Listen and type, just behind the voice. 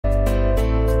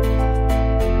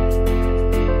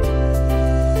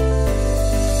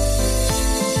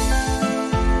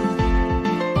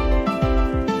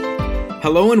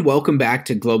Hello and welcome back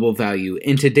to Global Value.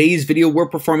 In today's video, we're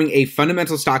performing a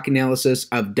fundamental stock analysis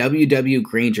of GWW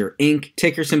Grainger Inc.,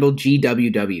 ticker symbol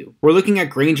GWW. We're looking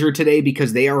at Grainger today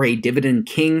because they are a dividend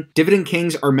king. Dividend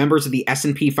kings are members of the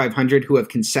S&P 500 who have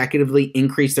consecutively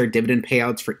increased their dividend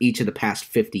payouts for each of the past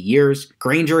 50 years.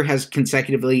 Grainger has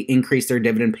consecutively increased their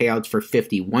dividend payouts for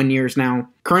 51 years now.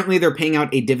 Currently, they're paying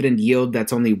out a dividend yield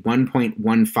that's only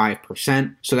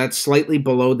 1.15%, so that's slightly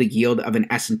below the yield of an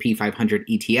S&P 500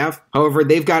 ETF. However,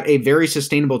 they've got a very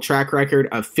sustainable track record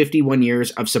of 51 years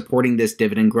of supporting this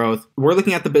dividend growth. We're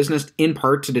looking at the business in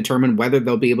part to determine whether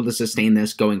they'll be able to sustain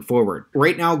this going forward.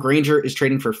 Right now, Grainger is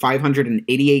trading for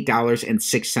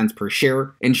 $588.06 per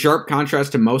share. In sharp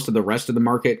contrast to most of the rest of the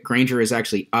market, Grainger is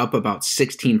actually up about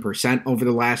 16% over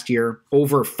the last year.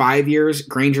 Over 5 years,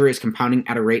 Grainger is compounding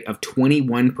at a rate of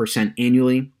 21%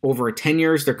 annually. Over 10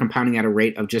 years, they're compounding at a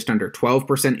rate of just under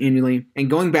 12% annually. And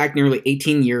going back nearly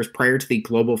 18 years prior to the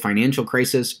global financial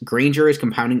crisis, Grainger is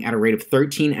compounding at a rate of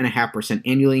 13.5%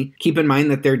 annually. Keep in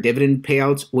mind that their dividend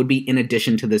payouts would be in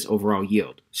addition to this overall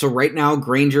yield. So right now,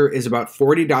 Grainger is about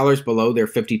 $40 below their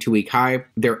 52-week high.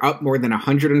 They're up more than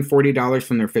 $140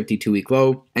 from their 52-week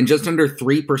low, and just under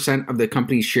 3% of the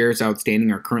company's shares outstanding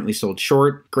are currently sold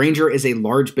short. Grainger is a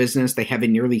large business. They have a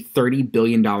nearly $30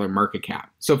 billion market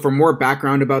cap. So for more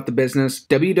background about the business,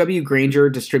 GWW Grainger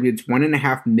distributes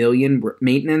 1.5 million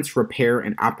maintenance, repair,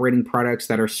 and operating products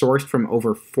that are sourced from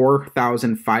over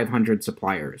 4,500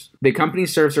 suppliers. The company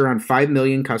serves around 5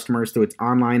 million customers through its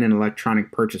online and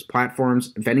electronic purchase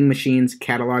platforms, vending machines,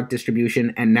 catalog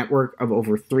distribution, and network of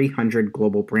over 300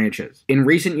 global branches. In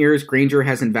recent years, Grainger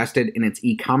has invested in its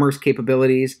e-commerce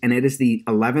capabilities, and it is the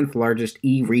 11th largest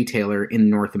e-retailer in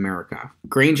North America.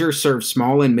 Grainger serves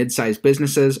small and mid-sized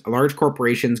businesses, large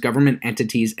corporations, government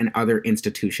entities, and other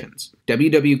institutions.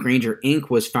 GWW Grainger Inc.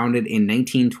 was founded in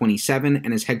 1927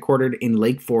 and is headquartered in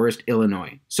Lake Forest,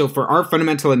 Illinois. So for our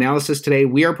fundamental analysis today,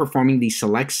 we are performing the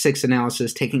Select 6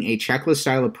 analysis, taking a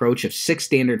checklist-style approach of 6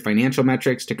 standard financial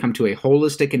metrics to come to a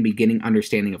holistic and beginning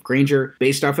understanding of Grainger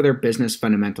based off of their business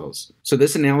fundamentals. So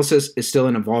this analysis is still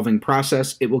an evolving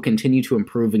process. It will continue to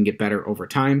improve and get better over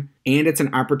time, and it's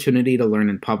an opportunity to learn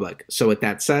in public. So with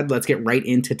that said, let's get right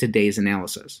into today's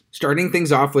analysis. Starting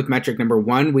things off with metric number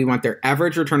 1, we want their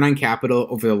average return on capital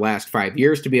over the last 5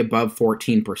 years to be above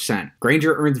 14%.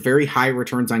 Grainger earns very high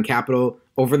returns on capital.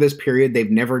 Over this period, they've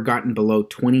never gotten below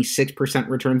 26%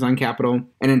 returns on capital.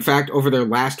 And in fact, over their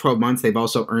last 12 months, they've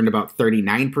also earned about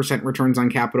 39% returns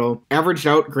on capital. Averaged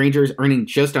out, Grainger's earning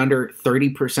just under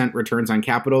 30% returns on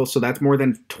capital. So that's more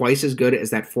than twice as good as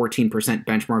that 14%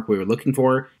 benchmark we were looking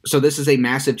for. So this is a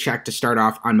massive check to start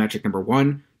off on metric number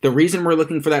 1. The reason we're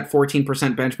looking for that 14%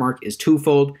 benchmark is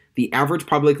twofold. The average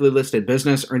publicly listed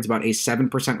business earns about a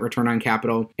 7% return on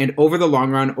capital, and over the long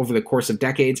run, over the course of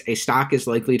decades, a stock is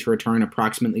likely to return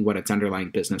approximately what its underlying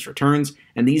business returns,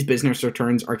 and these business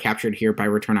returns are captured here by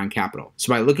return on capital.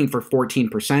 So by looking for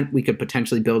 14%, we could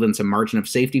potentially build in some margin of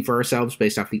safety for ourselves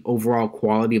based off the overall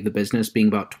quality of the business being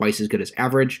about twice as good as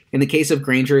average. In the case of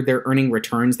Grainger, they're earning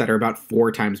returns that are about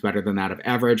 4 times better than that of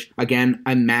average. Again,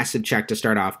 a massive check to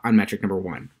start off on metric number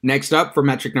 1. Next up, for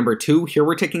metric number 2, here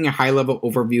we're taking a high-level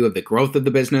overview of the growth of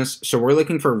the business. So we're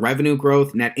looking for revenue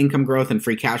growth, net income growth, and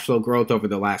free cash flow growth over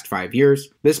the last 5 years.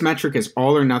 This metric is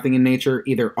all or nothing in nature.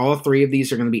 Either all 3 of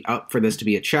these are going to be up for this to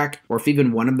be a check, or if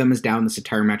even one of them is down, this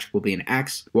entire metric will be an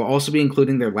X. We'll also be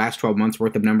including their last 12 months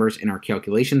worth of numbers in our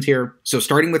calculations here. So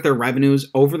starting with their revenues,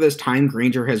 over this time,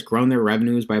 Grainger has grown their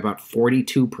revenues by about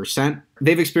 42%.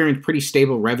 They've experienced pretty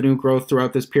stable revenue growth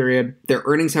throughout this period. Their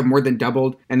earnings have more than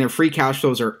doubled, and their free cash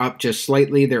flows are up just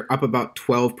slightly. They're up about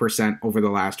 12% over the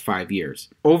last 5 years.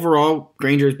 Overall,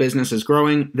 Grainger's business is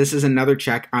growing. This is another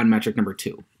check on metric number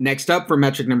 2. Next up, for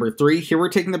metric number 3, here we're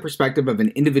taking the perspective of an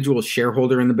individual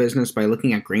shareholder in the business by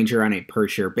looking at Grainger on a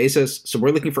per-share basis. So we're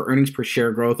looking for earnings per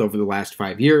share growth over the last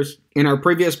 5 years. In our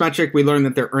previous metric, we learned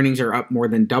that their earnings are up more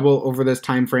than double over this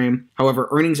time frame. However,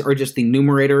 earnings are just the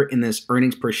numerator in this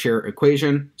earnings per share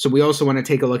equation. So we also want to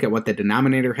take a look at what the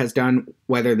denominator has done,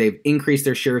 whether they've increased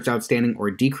their shares outstanding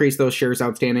or decreased those shares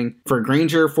outstanding. For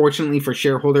Grainger, fortunately for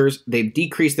shareholders, they've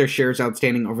decreased their shares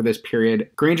outstanding over this period.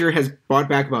 Grainger has bought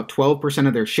back about 12%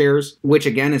 of their shares, which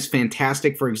again is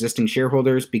fantastic for existing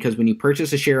shareholders because when you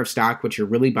purchase a share of stock, what you're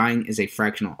really buying is a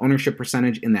fractional ownership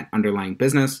percentage in that underlying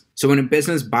business. So when a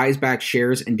business buys back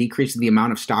shares and decreases the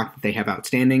amount of stock that they have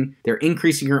outstanding, they're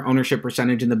increasing your ownership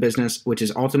percentage in the business, which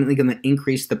is ultimately going to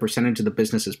increase the percentage of the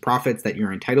business's profits that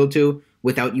you're entitled to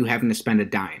without you having to spend a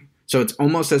dime. So it's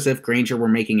almost as if Grainger were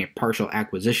making a partial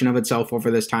acquisition of itself over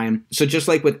this time. So just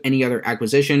like with any other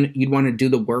acquisition, you'd want to do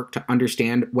the work to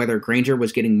understand whether Grainger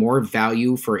was getting more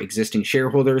value for existing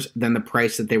shareholders than the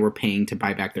price that they were paying to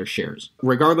buy back their shares.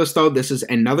 Regardless though, this is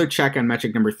another check on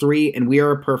metric number 3, and we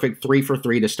are a perfect 3 for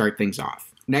 3 to start things off.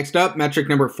 Next up, metric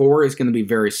number 4 is going to be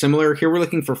very similar. Here we're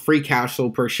looking for free cash flow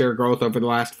per share growth over the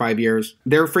last 5 years.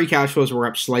 Their free cash flows were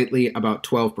up slightly, about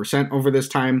 12% over this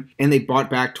time, and they bought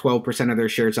back 12% of their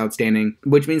shares outstanding,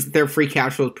 which means that their free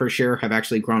cash flows per share have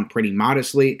actually grown pretty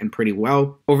modestly and pretty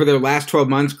well. Over their last 12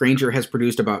 months, Grainger has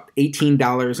produced about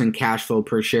 $18 in cash flow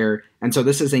per share, and so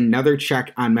this is another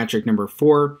check on metric number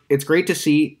 4. It's great to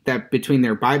see that between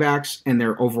their buybacks and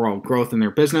their overall growth in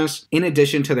their business, in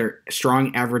addition to their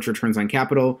strong average returns on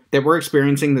capital, that we're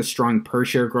experiencing this strong per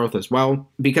share growth as well,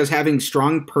 because having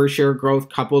strong per share growth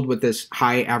coupled with this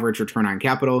high average return on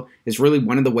capital is really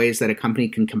one of the ways that a company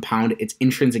can compound its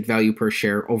intrinsic value per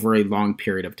share over a long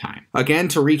period of time. Again,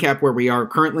 to recap where we are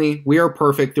currently, we are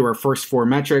perfect through our first 4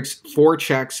 metrics, 4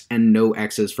 checks, and no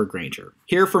X's for Grainger.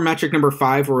 Here for metric number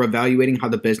 5, we're evaluating how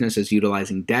the business is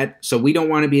utilizing debt. So we don't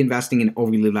want to be investing in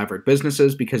overly levered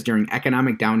businesses because during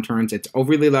economic downturns, it's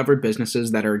overly levered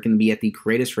businesses that are going to be at the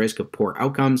greatest risk of poor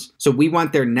outcomes. So we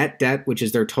want their net debt, which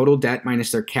is their total debt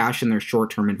minus their cash and their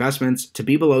short-term investments, to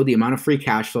be below the amount of free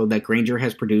cash flow that Grainger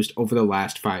has produced over the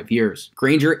last 5 years.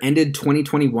 Grainger ended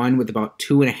 2021 with about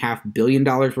 $2.5 billion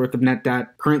worth of net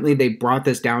debt. Currently, they brought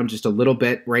this down just a little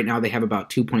bit. Right now, they have about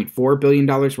 $2.4 billion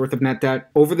worth of net debt.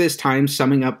 Over this time,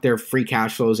 summing up their free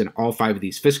cash flows in all 5 of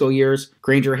these fiscal years,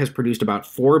 Grainger has produced about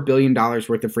 $4 billion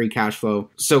worth of free cash flow.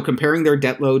 So comparing their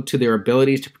debt load to their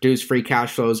abilities to produce free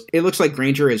cash flows, it looks like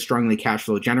Grainger is strongly cash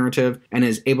flow generative and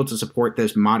is able to support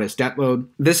this modest debt load.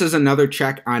 This is another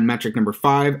check on metric number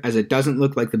 5, as it doesn't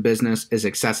look like the business is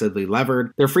excessively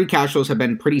levered. Their free cash flows have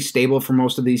been pretty stable for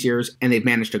most of these years, and they've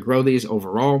managed to grow these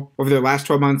overall. Over their last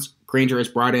 12 months, Grainger has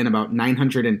brought in about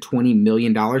 $920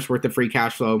 million worth of free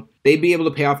cash flow. They'd be able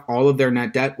to pay off all of their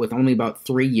net debt with only about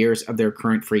 3 years of their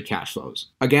current free cash flows.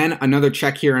 Again, another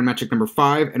check here on metric number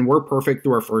 5, and we're perfect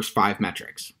through our first 5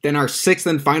 metrics. Then our 6th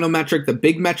and final metric, the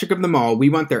big metric of them all, we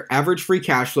want their average free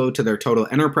cash flow to their total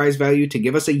enterprise value to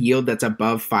give us a yield that's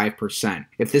above 5%.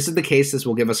 If this is the case, this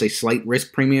will give us a slight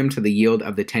risk premium to the yield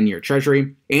of the 10-year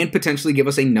treasury and potentially give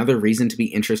us another reason to be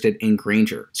interested in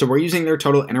Grainger. So we're using their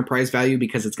total enterprise value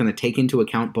because it's going to take into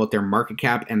account both their market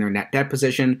cap and their net debt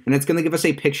position, and it's going to give us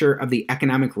a picture of the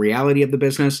economic reality of the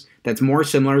business that's more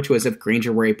similar to as if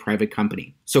Grainger were a private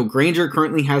company. So Grainger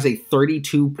currently has a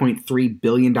 $32.3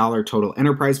 billion total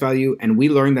enterprise value, and we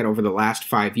learned that over the last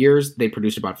 5 years, they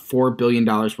produced about $4 billion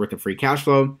worth of free cash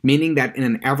flow, meaning that in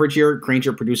an average year,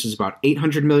 Grainger produces about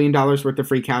 $800 million worth of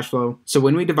free cash flow. So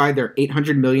when we divide their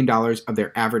 $800 million of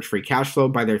their average free cash flow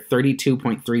by their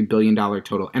 $32.3 billion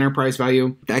total enterprise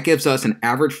value, that gives us an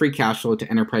average free cash flow to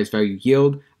enterprise value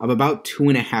yield of about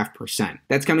 2.5%.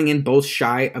 That's coming in both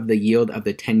shy of the yield of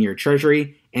the 10-year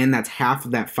treasury, and that's half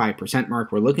of that 5%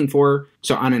 mark we're looking for.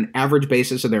 So on an average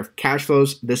basis of their cash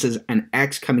flows, this is an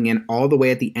X coming in all the way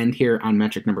at the end here on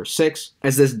metric number 6,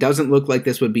 as this doesn't look like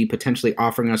this would be potentially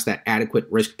offering us that adequate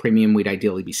risk premium we'd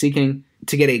ideally be seeking.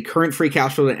 To get a current free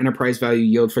cash flow to enterprise value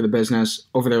yield for the business,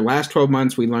 over their last 12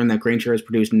 months, we learned that Grainger has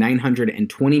produced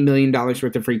 $920 million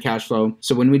worth of free cash flow.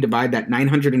 So when we divide that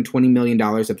 $920 million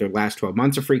of their last 12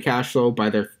 months of free cash flow by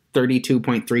their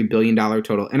 $32.3 billion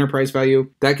total enterprise value,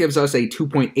 that gives us a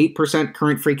 2.8%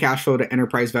 current free cash flow to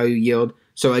enterprise value yield.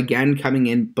 So again, coming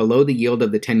in below the yield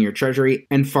of the 10-year treasury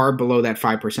and far below that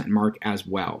 5% mark as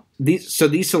well. These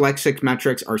select 6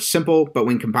 metrics are simple, but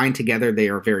when combined together, they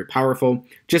are very powerful.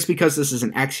 Just because this is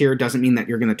an X here doesn't mean that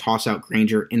you're going to toss out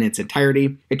Grainger in its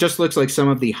entirety. It just looks like some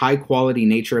of the high quality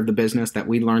nature of the business that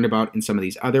we learned about in some of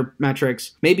these other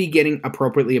metrics may be getting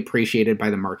appropriately appreciated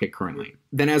by the market currently.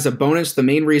 Then as a bonus, the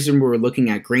main reason we're looking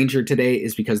at Grainger today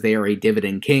is because they are a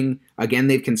dividend king. Again,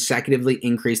 they've consecutively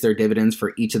increased their dividends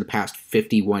for each of the past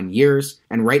 51 years,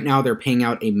 and right now they're paying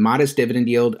out a modest dividend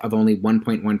yield of only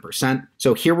 1.1%.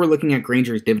 So here we're looking at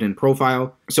Grainger's dividend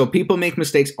profile. So people make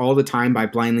mistakes all the time by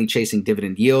blindly chasing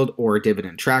dividend yield or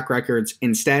dividend track records.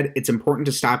 Instead, it's important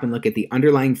to stop and look at the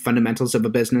underlying fundamentals of a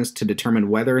business to determine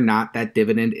whether or not that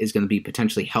dividend is going to be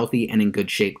potentially healthy and in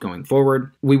good shape going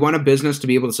forward. We want a business to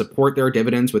be able to support their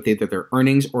dividends with either their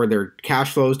earnings or their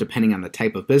cash flows, depending on the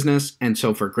type of business. And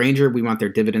so for Grainger, we want their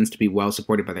dividends to be well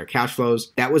supported by their cash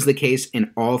flows. That was the case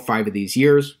in all 5 of these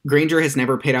years. Grainger has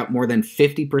never paid out more than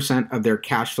 50% of their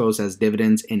cash flows as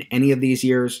dividends in in any of these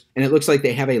years, and it looks like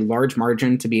they have a large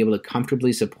margin to be able to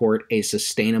comfortably support a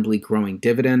sustainably growing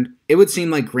dividend. It would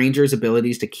seem like Grainger's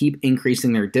abilities to keep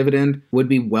increasing their dividend would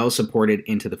be well supported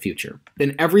into the future.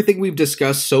 Then everything we've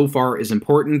discussed so far is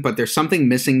important, but there's something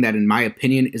missing that in my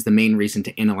opinion is the main reason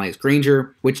to analyze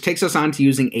Grainger, which takes us on to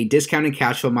using a discounted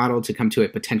cash flow model to come to a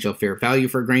potential fair value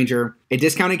for Grainger. A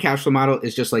discounted cash flow model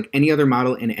is just like any other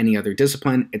model in any other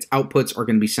discipline. Its outputs are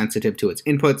going to be sensitive to its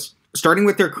inputs. Starting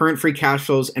with their current free cash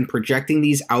flows and projecting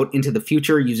these out into the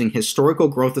future using historical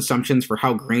growth assumptions for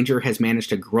how Grainger has managed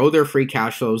to grow their free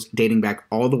cash flows dating back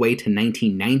all the way to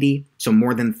 1990, so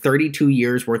more than 32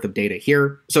 years worth of data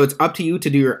here. So it's up to you to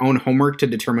do your own homework to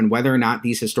determine whether or not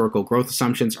these historical growth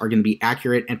assumptions are going to be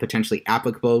accurate and potentially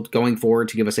applicable going forward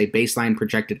to give us a baseline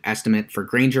projected estimate for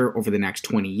Grainger over the next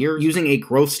 20 years, using a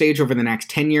growth stage over the next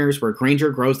 10 years where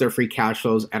Grainger grows their free cash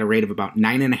flows at a rate of about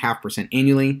 9.5%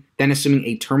 annually, then assuming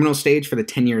a terminal stage for the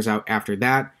 10 years out after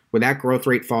that, where that growth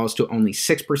rate falls to only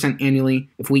 6% annually.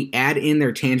 If we add in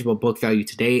their tangible book value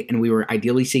today and we were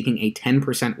ideally seeking a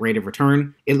 10% rate of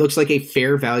return, it looks like a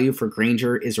fair value for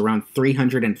Grainger is around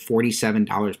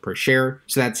 $347 per share,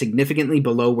 so that's significantly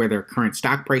below where their current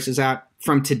stock price is at.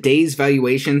 From today's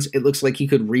valuations, it looks like you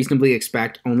could reasonably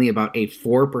expect only about a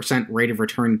 4% rate of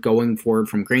return going forward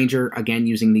from Grainger, again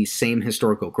using these same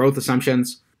historical growth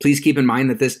assumptions. Please keep in mind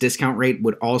that this discount rate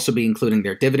would also be including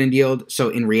their dividend yield, so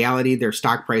in reality, their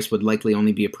stock price would likely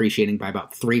only be appreciating by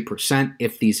about 3%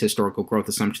 if these historical growth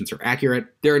assumptions are accurate.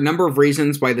 There are a number of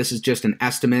reasons why this is just an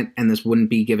estimate, and this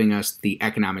wouldn't be giving us the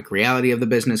economic reality of the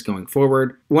business going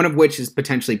forward, one of which is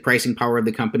potentially pricing power of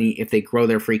the company if they grow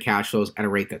their free cash flows at a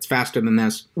rate that's faster than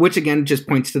this, which again just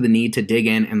points to the need to dig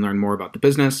in and learn more about the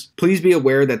business. Please be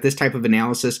aware that this type of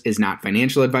analysis is not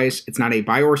financial advice, it's not a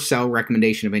buy or sell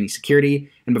recommendation of any security,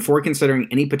 and before considering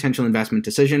any potential investment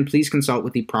decision, please consult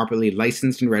with the properly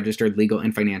licensed and registered legal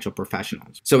and financial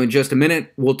professionals. So in just a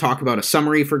minute, we'll talk about a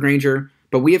summary for Grainger,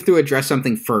 but we have to address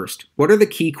something first. What are the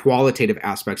key qualitative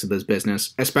aspects of this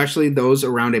business, especially those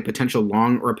around a potential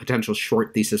long or a potential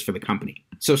short thesis for the company?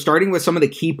 So starting with some of the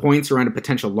key points around a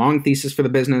potential long thesis for the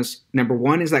business, number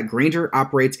one is that Grainger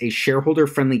operates a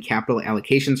shareholder-friendly capital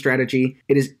allocation strategy.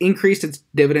 It has increased its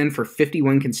dividend for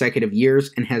 51 consecutive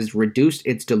years and has reduced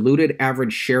its diluted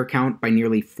average share count by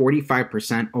nearly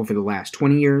 45% over the last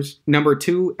 20 years. Number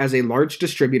two, as a large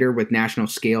distributor with national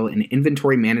scale and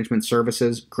inventory management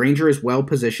services, Grainger is well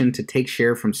positioned to take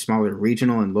share from smaller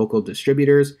regional and local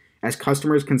distributors as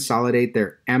customers consolidate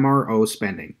their MRO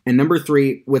spending. And number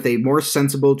three, with a more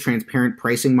sensible, transparent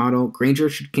pricing model, Grainger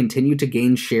should continue to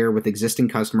gain share with existing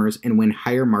customers and win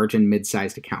higher margin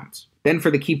mid-sized accounts. Then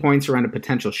for the key points around a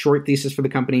potential short thesis for the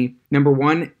company, number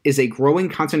one is a growing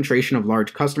concentration of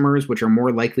large customers, which are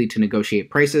more likely to negotiate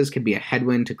prices, could be a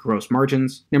headwind to gross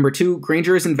margins. Number two,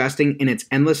 Grainger is investing in its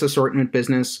endless assortment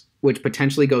business, which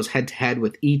potentially goes head-to-head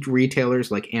with e-retailers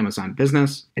like Amazon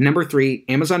Business. And number three,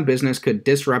 Amazon Business could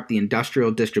disrupt the industrial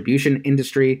distribution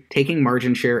industry, taking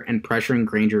margin share and pressuring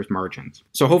Grainger's margins.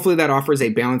 So hopefully that offers a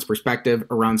balanced perspective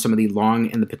around some of the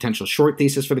long and the potential short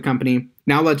thesis for the company.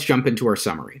 Now let's jump into our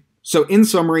summary. So in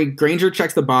summary, Grainger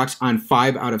checks the box on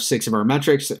 5 out of 6 of our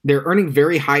metrics. They're earning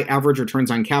very high average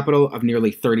returns on capital of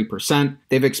nearly 30%.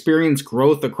 They've experienced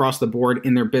growth across the board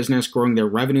in their business, growing their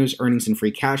revenues, earnings, and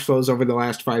free cash flows over the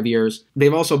last 5 years.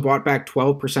 They've also bought back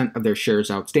 12% of their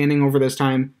shares outstanding over this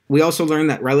time. We also learned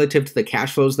that relative to the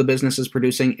cash flows the business is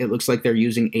producing, it looks like they're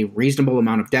using a reasonable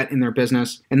amount of debt in their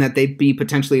business, and that they'd be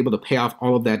potentially able to pay off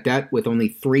all of that debt with only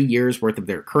 3 years worth of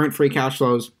their current free cash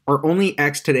flows. Our only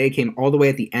X today came all the way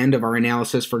at the end of our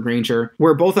analysis for Grainger,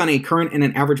 where both on a current and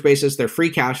an average basis, their free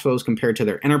cash flows compared to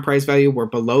their enterprise value were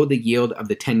below the yield of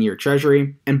the 10-year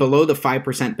treasury and below the 5%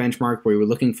 benchmark we were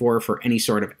looking for any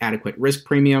sort of adequate risk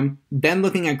premium. Then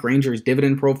looking at Grainger's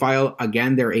dividend profile,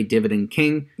 again, they're a dividend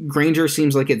king. Grainger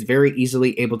seems like it's very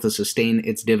easily able to sustain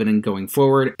its dividend going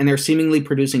forward, and they're seemingly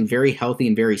producing very healthy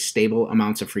and very stable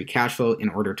amounts of free cash flow in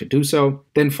order to do so.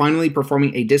 Then finally,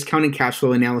 performing a discounted cash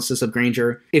flow analysis of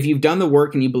Grainger. If you've done the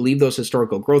work and you believe those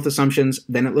historical growth assumptions,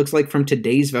 then it looks like from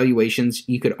today's valuations,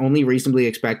 you could only reasonably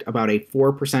expect about a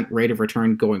 4% rate of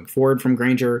return going forward from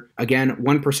Grainger. Again,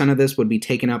 1% of this would be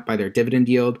taken up by their dividend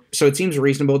yield, so it seems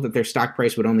reasonable that their stock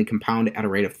price would only compound at a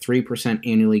rate of 3%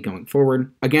 annually going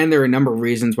forward. Again, there are a number of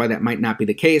reasons why that might not be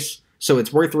the case. So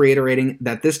it's worth reiterating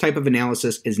that this type of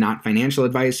analysis is not financial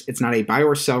advice, it's not a buy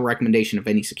or sell recommendation of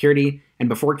any security, And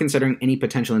before considering any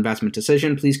potential investment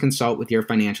decision, please consult with your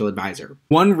financial advisor.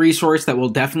 One resource that will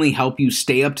definitely help you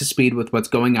stay up to speed with what's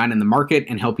going on in the market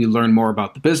and help you learn more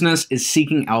about the business is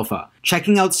Seeking Alpha.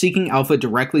 Checking out Seeking Alpha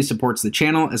directly supports the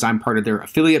channel as I'm part of their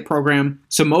affiliate program.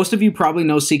 So most of you probably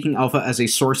know Seeking Alpha as a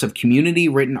source of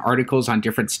community-written articles on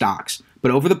different stocks. But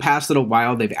over the past little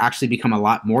while, they've actually become a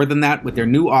lot more than that with their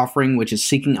new offering, which is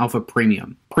Seeking Alpha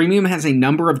Premium. Premium has a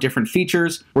number of different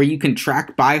features where you can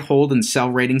track buy, hold, and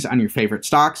sell ratings on your favorite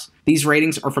stocks. These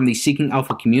ratings are from the Seeking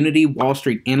Alpha community, Wall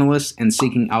Street analysts, and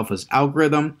Seeking Alpha's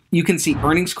algorithm. You can see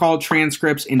earnings call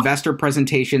transcripts, investor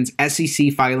presentations,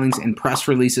 SEC filings, and press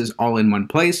releases all in one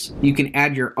place. You can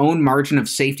add your own margin of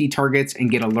safety targets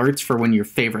and get alerts for when your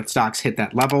favorite stocks hit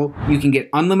that level. You can get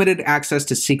unlimited access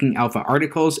to Seeking Alpha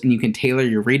articles, and you can tailor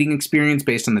your reading experience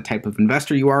based on the type of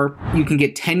investor you are. You can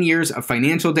get 10 years of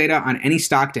financial data on any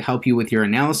stock to help you with your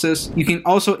analysis. You can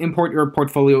also import your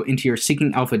portfolio into your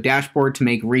Seeking Alpha dashboard to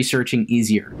make researching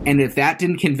easier. And if that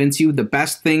didn't convince you, the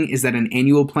best thing is that an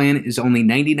annual plan is only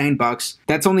 $99.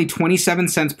 That's only 27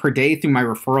 cents per day through my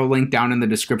referral link down in the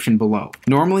description below.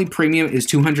 Normally, premium is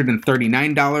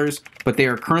 $239, but they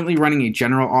are currently running a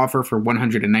general offer for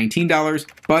 $119.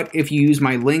 But if you use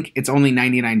my link, it's only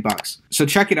 $99. So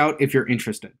check it out if you're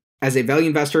interested. As a value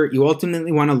investor, you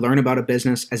ultimately want to learn about a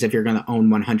business as if you're going to own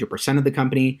 100% of the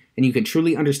company, and you can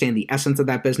truly understand the essence of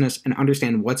that business and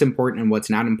understand what's important and what's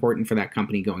not important for that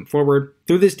company going forward.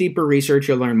 Through this deeper research,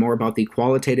 you'll learn more about the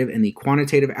qualitative and the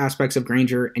quantitative aspects of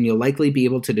Grainger, and you'll likely be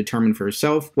able to determine for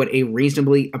yourself what a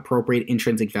reasonably appropriate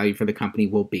intrinsic value for the company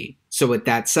will be. So with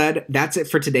that said, that's it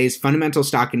for today's fundamental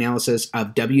stock analysis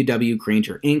of WW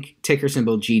Grainger Inc., ticker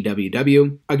symbol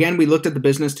GWW. Again, we looked at the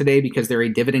business today because they're a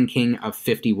dividend king of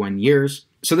 51 years.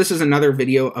 So this is another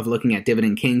video of looking at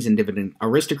dividend kings and dividend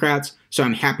aristocrats, so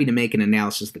I'm happy to make an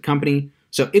analysis of the company.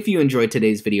 So if you enjoyed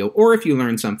today's video or if you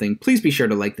learned something, please be sure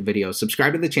to like the video,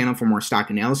 subscribe to the channel for more stock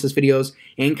analysis videos,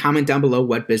 and comment down below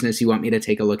what business you want me to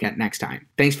take a look at next time.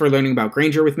 Thanks for learning about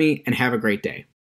Grainger with me, and have a great day.